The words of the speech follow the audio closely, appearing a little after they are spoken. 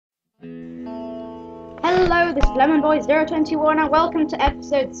Hello, this is LemonBoy0221 and welcome to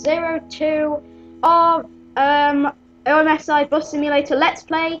episode 02 of OMSI Bus Simulator Let's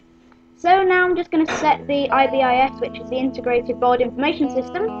Play. So now I'm just going to set the IBIS, which is the Integrated Board Information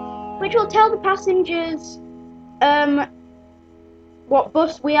System, which will tell the passengers what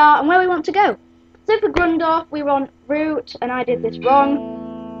bus we are and where we want to go. So for Grundorf, we were on route, and I did this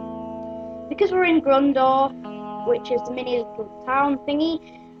wrong. Because we're in Grundorf, which is the mini little town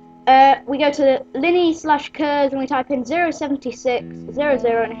thingy, we go to Linny/Kurz and we type in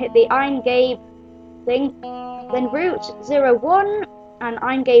 07600 and hit the Eingave thing, then route 01 and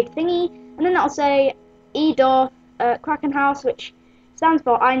Eingave thingy, and then that'll say Edorf Krankenhaus, which stands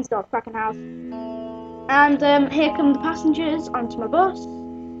for Einsdorf Krankenhaus. And here come the passengers onto my bus,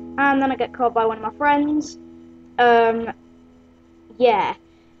 and then I get called by one of my friends. Yeah.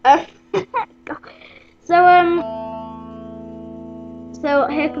 So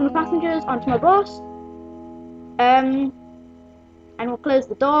here come the passengers onto my bus, and we'll close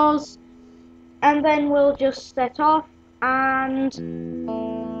the doors, and then we'll just set off, and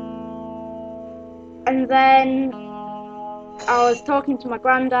then I was talking to my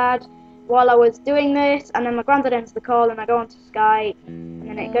granddad while I was doing this, and then my granddad ends the call, and I go onto Skype, and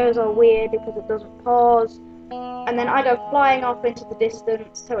then it goes all weird because it doesn't pause, and then I go flying off into the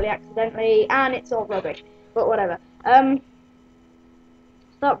distance, totally accidentally, and it's all rubbish, but whatever.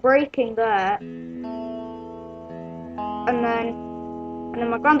 Start braking there, and then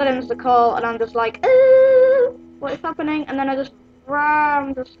my granddad ends the call, and I'm just like, what is happening? And then I just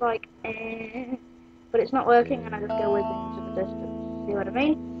ram, just like, but it's not working, and I just go whizzing into the distance. See what I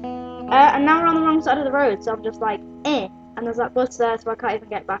mean? And now we're on the wrong side of the road, so I'm just like, and there's that bus there, so I can't even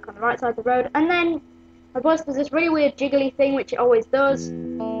get back on the right side of the road. And then my bus does this really weird jiggly thing, which it always does.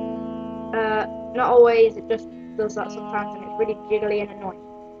 Not always, it just does that sometimes, and it's really jiggly and annoying.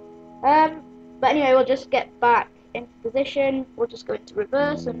 But anyway, we'll just get back into position. We'll just go into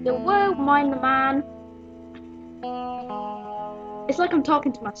reverse and go, whoa, mind the man. It's like I'm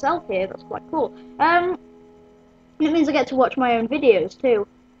talking to myself here. That's quite cool. It means I get to watch my own videos too.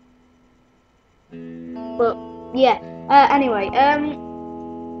 But yeah. Anyway,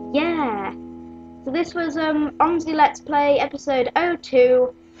 yeah. So this was OMSI Let's Play episode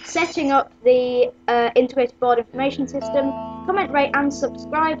 02, setting up the Integrated Board Information System. Comment, rate and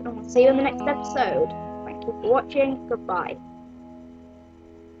subscribe, and we'll see you in the next episode. Thank you for watching. Goodbye.